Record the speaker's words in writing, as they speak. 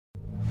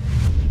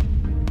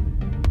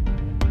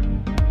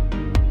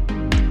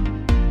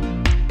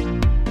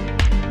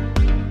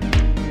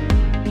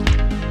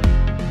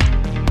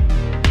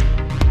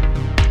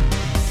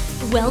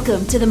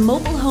Welcome to the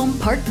Mobile Home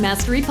Park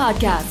Mastery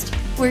Podcast,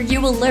 where you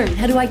will learn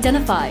how to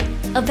identify,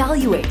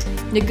 evaluate,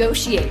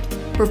 negotiate,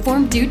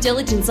 perform due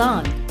diligence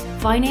on,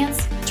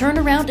 finance, turn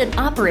around, and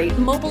operate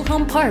mobile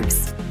home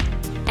parks.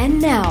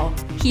 And now,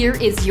 here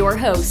is your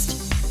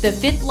host, the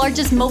fifth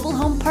largest mobile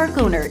home park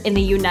owner in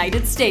the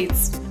United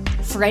States,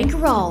 Frank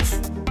Rolfe.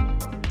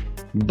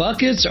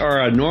 Buckets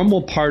are a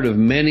normal part of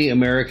many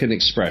American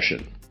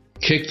expression.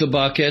 Kick the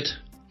bucket,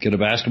 get a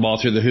basketball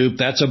through the hoop,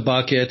 that's a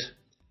bucket.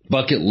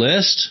 Bucket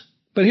list.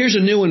 But here's a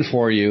new one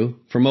for you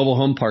for mobile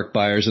home park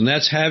buyers, and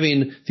that's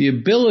having the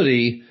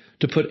ability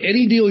to put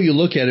any deal you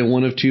look at in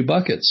one of two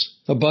buckets.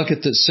 A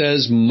bucket that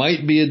says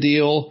might be a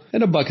deal,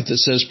 and a bucket that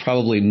says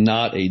probably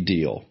not a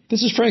deal.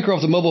 This is Frank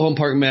Rolfe, the Mobile Home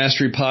Park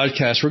Mastery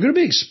Podcast. We're going to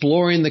be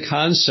exploring the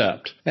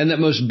concept and that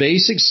most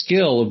basic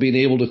skill of being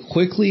able to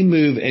quickly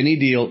move any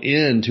deal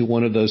into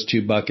one of those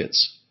two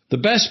buckets. The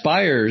best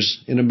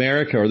buyers in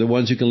America are the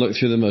ones who can look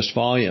through the most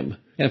volume.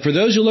 And for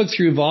those who look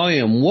through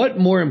volume, what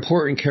more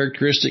important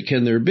characteristic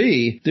can there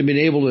be than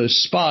being able to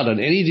spot on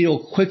any deal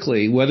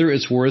quickly whether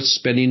it's worth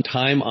spending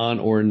time on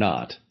or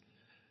not?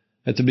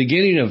 At the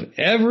beginning of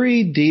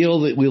every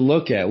deal that we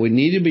look at, we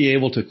need to be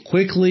able to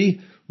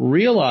quickly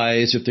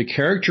realize if the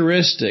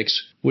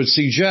characteristics would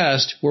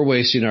suggest we're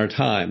wasting our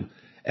time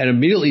and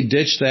immediately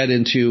ditch that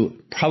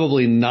into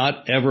probably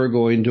not ever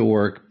going to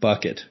work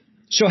bucket.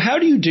 So how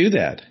do you do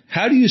that?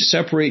 How do you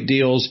separate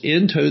deals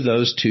into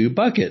those two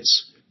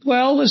buckets?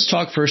 Well, let's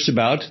talk first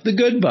about the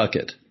good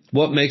bucket.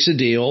 What makes a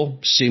deal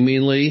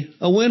seemingly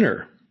a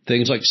winner?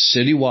 Things like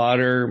city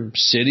water,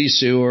 city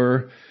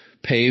sewer,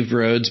 paved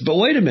roads. But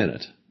wait a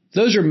minute.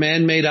 Those are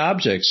man-made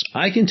objects.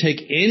 I can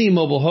take any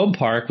mobile home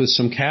park with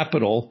some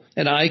capital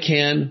and I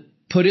can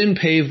put in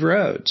paved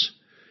roads.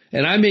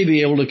 And I may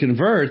be able to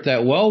convert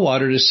that well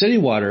water to city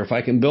water if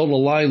I can build a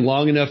line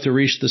long enough to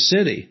reach the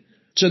city.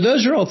 So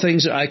those are all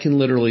things that I can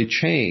literally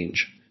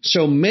change.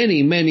 So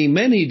many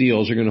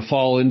deals are going to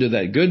fall into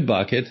that good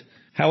bucket.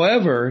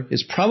 However,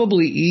 it's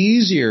probably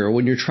easier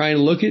when you're trying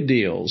to look at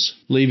deals,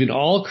 leaving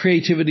all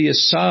creativity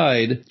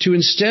aside, to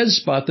instead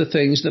spot the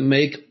things that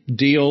make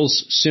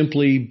deals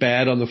simply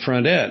bad on the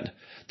front end,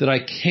 that I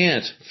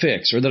can't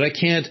fix or that I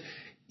can't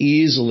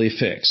easily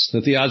fix,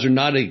 that the odds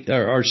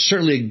are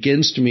certainly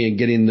against me in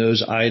getting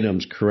those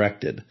items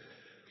corrected.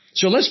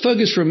 So let's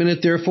focus for a minute,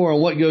 therefore,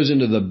 on what goes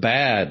into the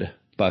bad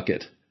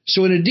bucket.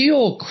 So when a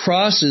deal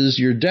crosses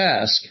your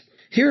desk,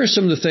 here are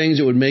some of the things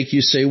that would make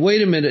you say,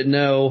 wait a minute,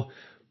 no,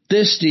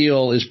 this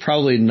deal is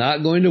probably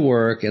not going to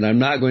work and I'm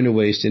not going to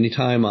waste any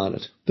time on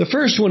it. The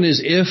first one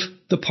is if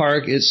the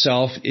park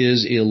itself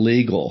is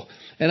illegal.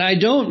 And I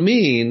don't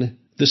mean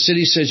the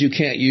city says you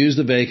can't use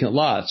the vacant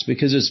lots,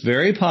 because it's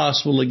very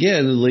possible,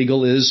 again,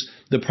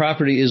 the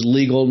property is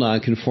legal,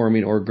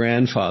 non-conforming, or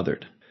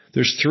grandfathered.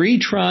 There's three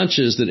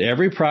tranches that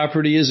every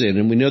property is in,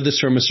 and we know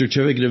this from a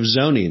certificate of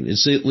zoning.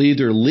 It's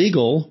either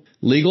legal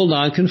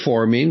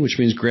non-conforming, which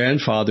means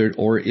grandfathered,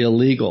 or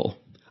illegal.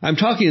 I'm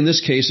talking in this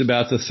case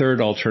about the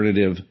third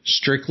alternative,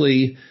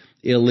 strictly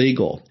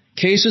illegal.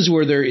 Cases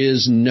where there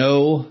is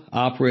no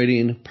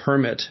operating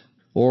permit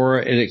or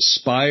an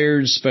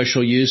expired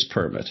special use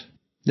permit.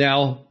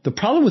 Now, the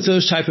problem with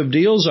those type of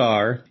deals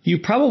are you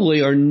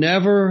probably are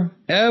never,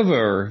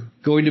 ever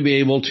going to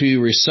be able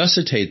to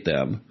resuscitate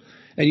them.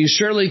 And you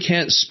certainly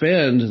can't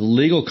spend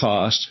legal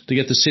costs to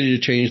get the city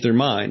to change their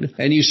mind.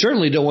 And you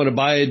certainly don't want to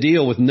buy a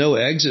deal with no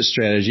exit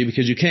strategy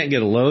because you can't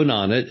get a loan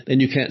on it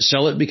and you can't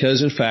sell it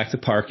because, in fact, the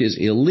park is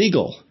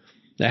illegal.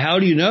 Now, how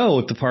do you know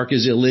if the park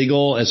is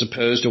illegal as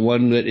opposed to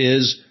one that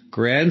is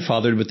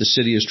grandfathered but the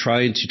city is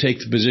trying to take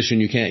the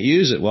position you can't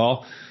use it?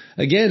 Well,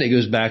 again, it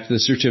goes back to the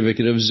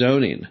certificate of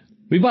zoning.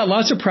 We bought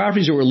lots of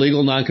properties that were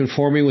legal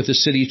non-conforming with the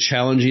city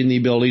challenging the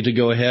ability to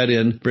go ahead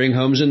and bring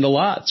homes into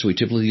lots. We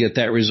typically get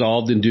that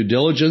resolved in due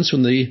diligence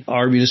when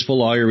our municipal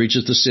lawyer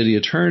reaches the city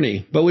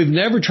attorney. But we've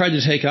never tried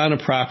to take on a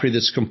property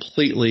that's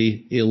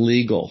completely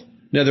illegal.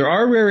 Now, there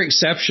are rare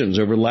exceptions.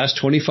 Over the last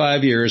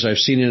 25 years, I've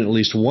seen in at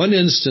least one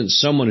instance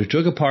someone who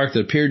took a park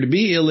that appeared to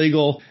be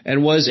illegal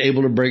and was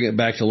able to bring it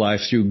back to life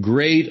through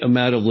great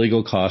amount of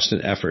legal cost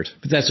and effort.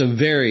 But that's a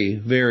very,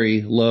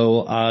 very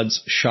low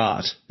odds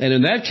shot. And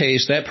in that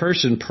case, that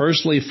person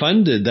personally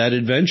funded that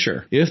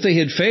adventure. If they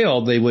had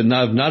failed, they would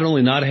not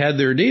only not had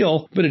their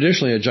deal, but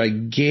additionally a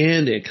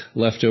gigantic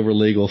leftover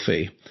legal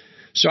fee.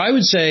 So I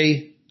would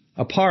say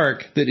a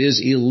park that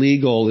is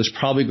illegal is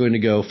probably going to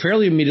go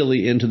fairly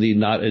immediately into the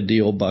not a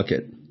deal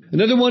bucket.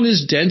 Another one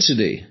is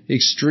density,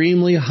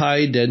 extremely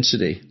high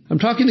density. I'm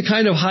talking the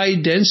kind of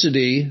high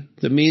density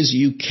that means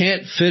you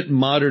can't fit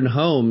modern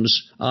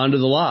homes onto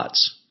the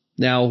lots.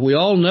 Now, we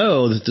all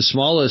know that the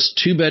smallest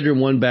 2-bedroom,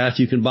 1-bath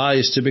you can buy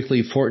is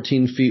typically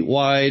 14 feet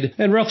wide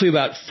and roughly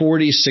about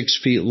 46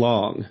 feet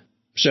long.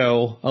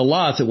 So a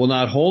lot that will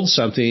not hold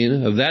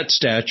something of that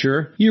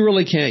stature, you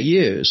really can't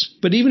use.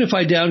 But even if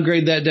I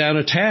downgrade that down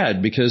a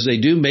tad, because they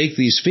do make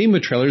these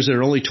FEMA trailers that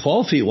are only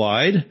 12 feet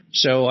wide,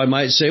 so I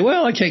might say,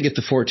 well, I can't get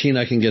the 14,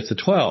 I can get the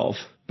 12.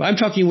 But I'm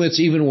talking what's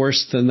even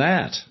worse than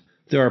that.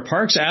 There are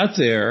parks out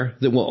there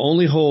that will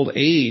only hold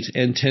 8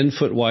 and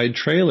 10-foot wide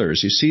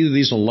trailers. You see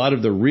these in a lot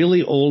of the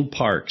really old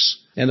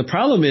parks. And the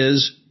problem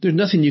is there's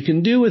nothing you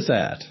can do with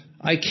that.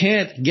 I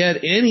can't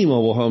get any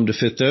mobile home to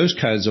fit those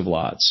kinds of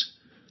lots.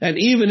 And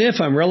even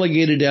if I'm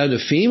relegated down to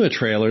FEMA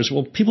trailers,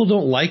 well, people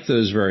don't like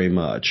those very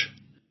much.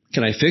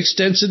 Can I fix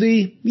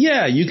density?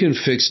 Yeah, you can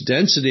fix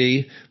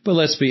density, but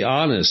let's be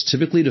honest.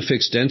 Typically to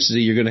fix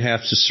density, you're going to have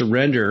to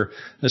surrender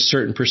a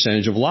certain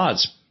percentage of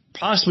lots,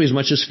 possibly as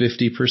much as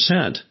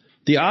 50%.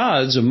 The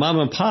odds of mom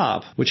and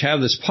pop, which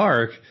have this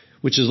park,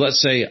 which is,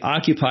 let's say,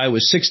 occupied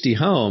with 60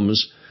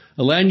 homes,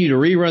 allowing you to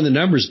rerun the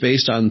numbers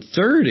based on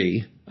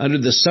 30 under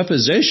the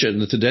supposition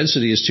that the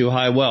density is too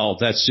high, well,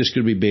 that's just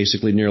going to be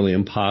basically nearly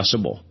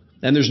impossible.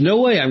 And there's no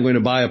way I'm going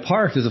to buy a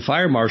park that the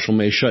fire marshal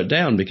may shut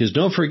down, because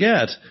don't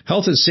forget,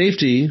 health and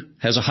safety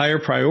has a higher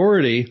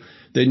priority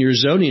than your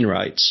zoning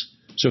rights.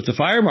 So if the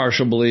fire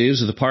marshal believes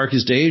that the park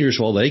is dangerous,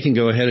 well, they can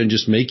go ahead and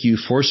just make you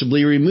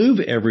forcibly remove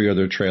every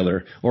other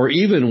trailer, or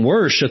even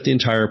worse, shut the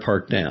entire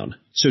park down.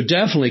 So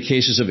definitely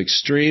cases of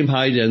extreme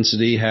high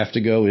density have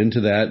to go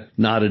into that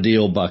not a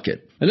deal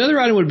bucket. Another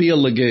item would be a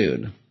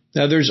lagoon.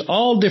 Now, there's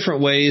all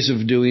different ways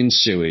of doing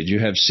sewage. You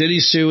have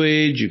city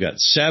sewage, you've got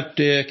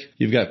septic,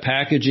 you've got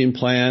packaging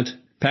plant.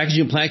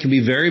 Packaging plant can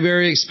be very,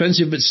 very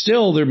expensive, but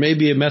still there may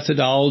be a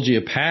methodology,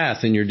 a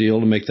path in your deal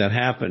to make that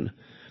happen.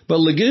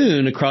 But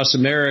lagoon across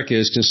America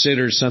is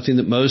considered something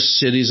that most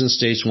cities and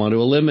states want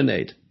to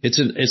eliminate. It's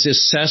a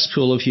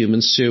cesspool of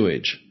human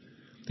sewage.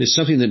 It's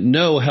something that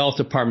no health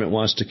department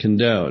wants to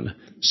condone.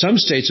 Some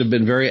states have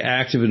been very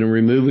active in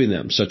removing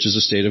them, such as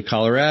the state of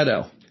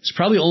Colorado. It's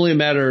probably only a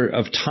matter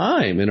of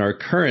time in our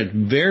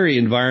current very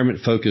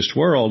environment-focused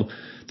world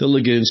that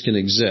lagoons can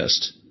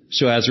exist.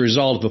 So as a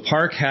result, if a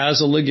park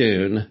has a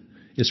lagoon,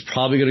 it's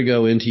probably going to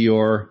go into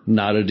your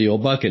not a deal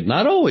bucket.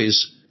 Not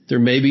always. There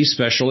may be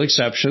special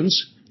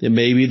exceptions. It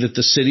may be that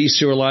the city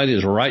sewer line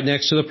is right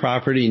next to the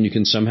property and you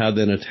can somehow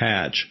then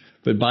attach.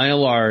 But by and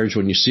large,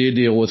 when you see a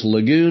deal with a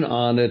lagoon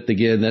on it,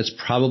 again, that's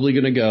probably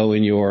going to go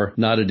in your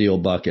not a deal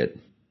bucket.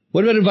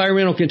 What about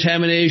environmental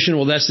contamination?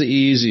 Well, that's the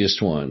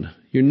easiest one.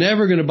 You're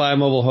never going to buy a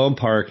mobile home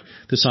park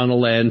that's on a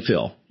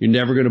landfill. You're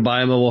never going to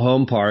buy a mobile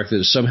home park that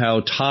is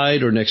somehow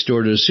tied or next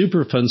door to a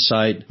Superfund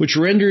site, which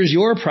renders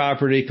your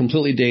property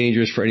completely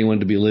dangerous for anyone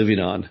to be living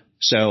on.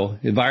 So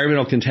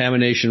environmental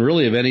contamination,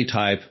 really of any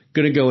type,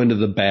 going to go into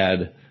the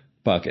bad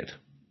bucket.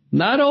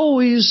 Not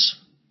always.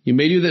 You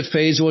may do that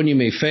phase one, you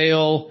may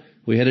fail.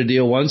 We had a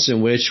deal once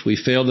in which we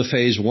failed the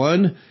phase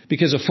one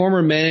because a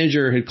former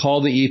manager had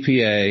called the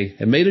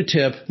EPA and made a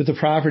tip that the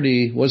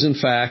property was in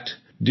fact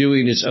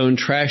doing its own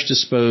trash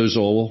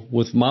disposal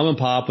with mom and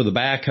pop with a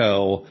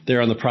backhoe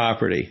there on the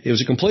property. It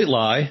was a complete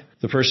lie.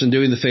 The person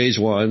doing the phase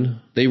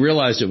one, they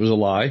realized it was a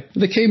lie.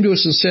 They came to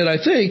us and said,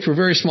 I think for a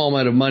very small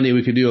amount of money,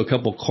 we could do a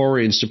couple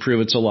corings to prove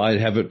it's a lie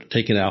and have it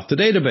taken off the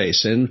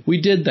database. And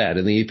we did that.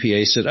 And the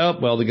EPA said, oh,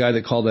 well, the guy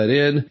that called that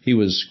in, he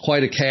was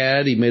quite a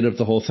cad. He made up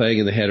the whole thing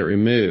and they had it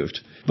removed.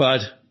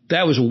 But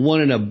that was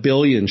 1 in a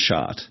billion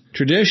shot.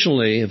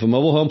 Traditionally, if a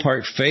mobile home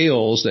park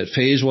fails that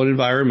phase one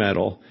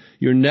environmental,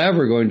 you're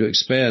never going to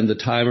expend the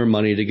time or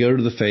money to go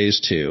to the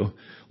phase two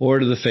or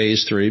to the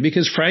phase three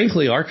because,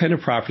 frankly, our kind of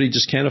property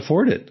just can't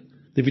afford it.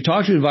 If you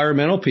talk to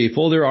environmental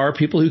people, there are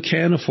people who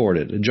can afford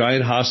it. A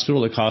giant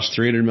hospital that costs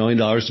 $300 million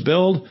to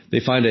build,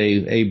 they find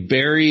a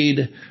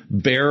buried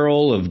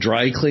barrel of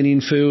dry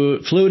cleaning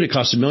fluid. It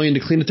costs $1 million to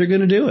clean it. They're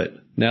going to do it.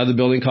 Now the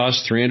building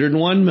costs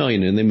 $301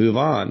 million and they move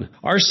on.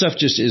 Our stuff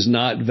just is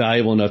not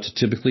valuable enough to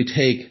typically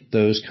take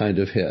those kind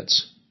of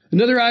hits.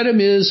 Another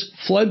item is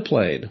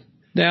floodplain.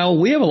 Now,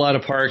 we have a lot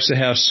of parks that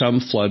have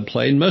some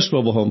floodplain. Most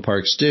mobile home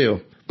parks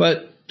do.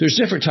 But there's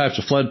different types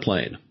of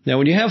floodplain. Now,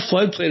 when you have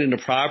floodplain in a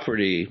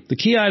property, the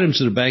key items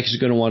that a bank is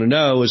going to want to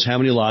know is how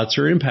many lots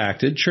are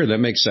impacted. Sure, that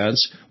makes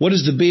sense. What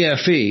is the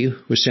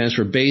BFE, which stands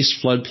for base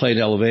floodplain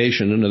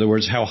elevation? In other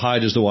words, how high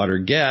does the water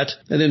get?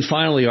 And then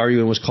finally, are you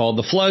in what's called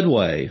the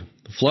floodway?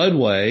 The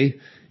floodway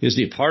is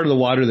the part of the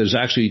water that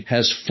actually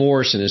has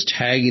force and is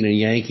tagging and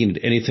yanking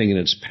at anything in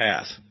its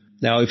path.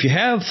 Now, if you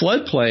have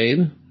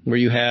floodplain, where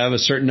you have a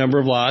certain number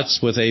of lots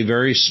with a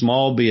very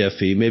small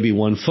BFE, maybe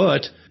 1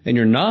 foot, and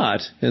you're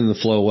not in the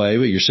flowway,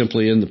 but you're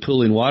simply in the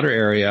pooling water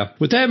area,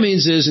 what that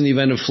means is in the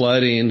event of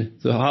flooding,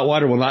 the hot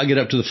water will not get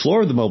up to the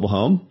floor of the mobile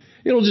home.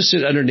 It'll just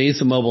sit underneath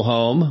the mobile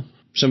home.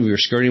 Some of your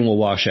skirting will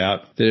wash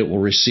out, then it will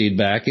recede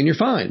back, and you're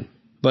fine.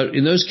 But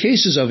in those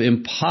cases of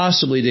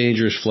impossibly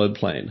dangerous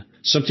floodplain,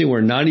 something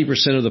where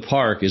 90% of the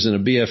park is in a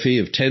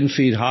BFE of 10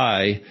 feet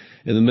high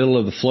in the middle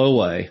of the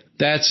flowway,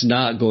 that's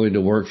not going to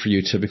work for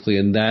you typically,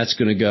 and that's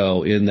going to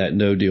go in that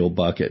no-deal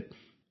bucket.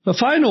 The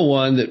final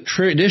one that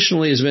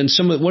traditionally has been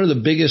one of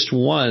the biggest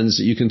ones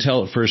that you can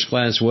tell at first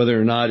glance whether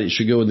or not it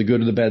should go in the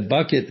good or the bad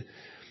bucket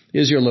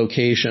is your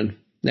location.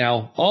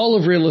 Now, all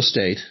of real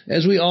estate,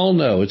 as we all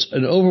know, it's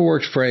an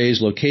overworked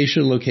phrase,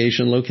 location,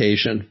 location,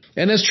 location.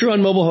 And that's true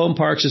on mobile home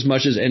parks as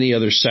much as any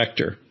other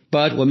sector.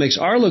 But what makes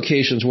our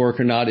locations work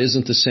or not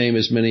isn't the same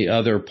as many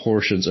other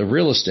portions of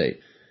real estate.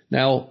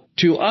 Now,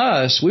 to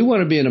us, we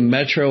want to be in a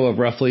metro of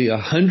roughly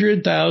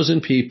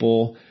 100,000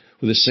 people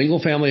with a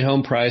single-family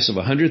home price of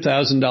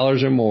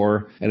 $100,000 or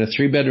more and a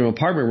 3-bedroom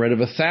apartment rent of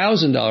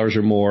 $1,000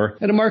 or more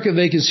and a market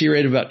vacancy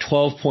rate of about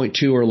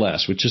 12.2 or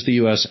less, which is the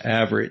U.S.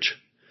 average.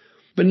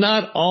 But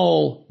not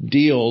all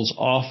deals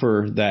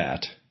offer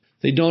that.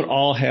 They don't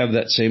all have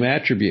that same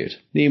attribute.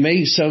 Now, you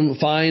may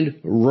find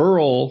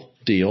rural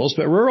deals,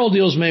 but rural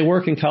deals may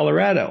work in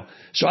Colorado.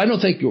 So I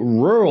don't think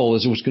rural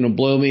is what's going to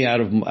blow me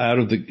out of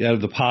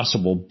the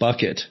possible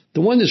bucket.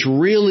 The one that's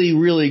really,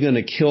 really going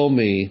to kill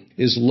me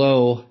is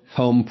low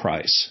home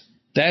price.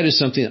 That is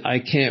something I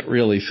can't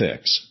really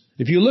fix.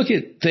 If you look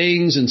at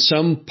things in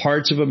some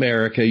parts of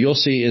America, you'll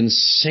see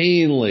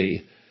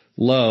insanely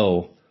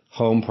low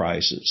home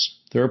prices.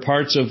 There are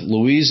parts of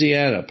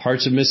Louisiana,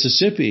 parts of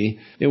Mississippi,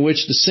 in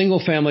which the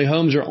single-family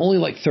homes are only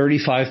like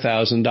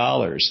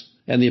 $35,000,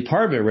 and the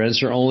apartment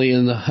rents are only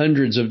in the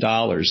hundreds of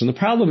dollars. And the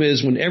problem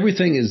is, when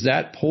everything is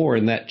that poor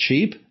and that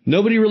cheap,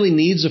 nobody really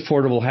needs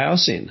affordable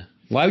housing.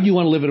 Why would you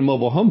want to live in a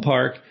mobile home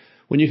park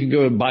when you can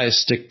go and buy a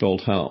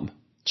stick-built home?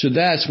 So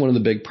that's one of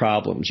the big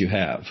problems you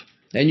have.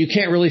 And you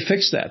can't really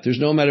fix that. There's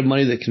no amount of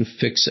money that can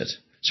fix it.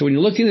 So when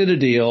you're looking at a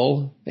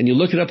deal and you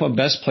look it up on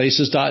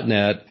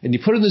bestplaces.net and you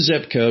put in the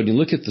zip code and you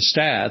look at the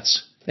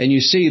stats and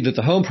you see that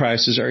the home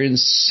prices are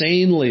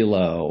insanely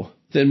low,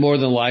 then more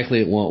than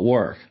likely it won't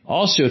work.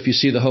 Also, if you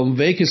see the home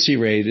vacancy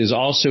rate is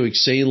also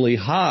insanely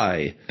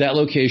high, that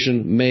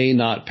location may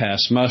not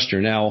pass muster.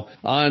 Now,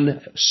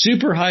 on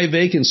super high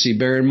vacancy,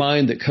 bear in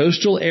mind that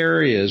coastal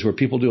areas where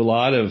people do a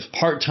lot of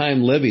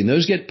part-time living,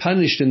 those get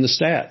punished in the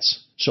stats.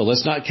 So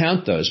let's not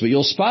count those, but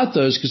you'll spot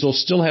those because they'll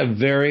still have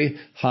very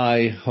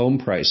high home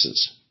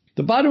prices.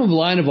 The bottom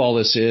line of all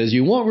this is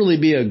you won't really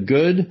be a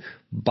good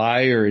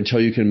buyer until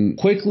you can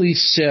quickly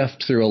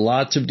sift through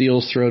lots of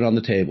deals thrown on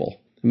the table.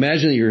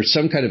 Imagine that you're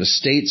some kind of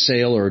estate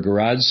sale or a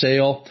garage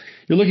sale.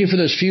 You're looking for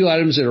those few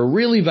items that are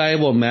really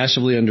valuable and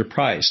massively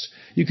underpriced.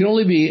 You can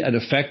only be an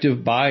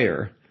effective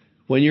buyer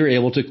when you're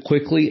able to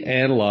quickly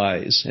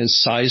analyze and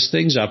size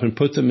things up and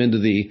put them into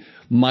the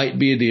might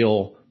be a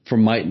deal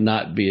from might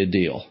not be a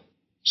deal.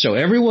 So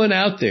everyone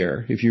out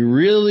there, if you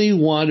really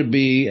want to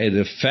be an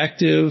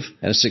effective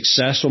and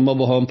successful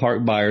mobile home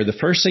park buyer, the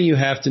first thing you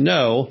have to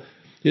know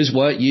is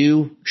what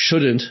you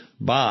shouldn't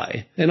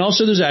buy. And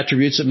also those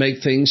attributes that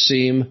make things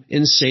seem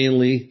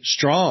insanely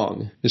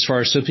strong as far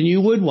as something you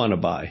would want to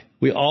buy.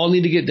 We all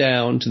need to get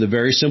down to the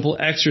very simple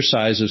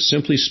exercise of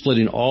simply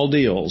splitting all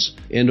deals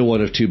into one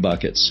of two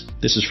buckets.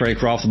 This is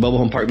Frank Rolfe, the Mobile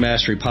Home Park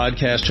Mastery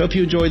Podcast. Hope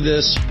you enjoyed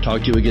this.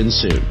 Talk to you again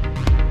soon.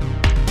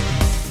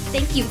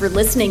 Thank you for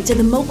listening to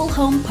the Mobile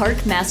Home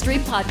Park Mastery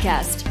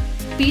Podcast.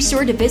 Be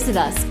sure to visit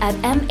us at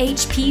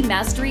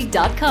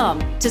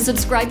mhpmastery.com to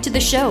subscribe to the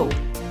show,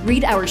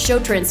 read our show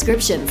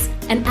transcriptions,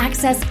 and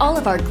access all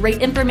of our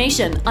great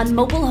information on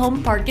mobile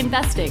home park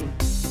investing.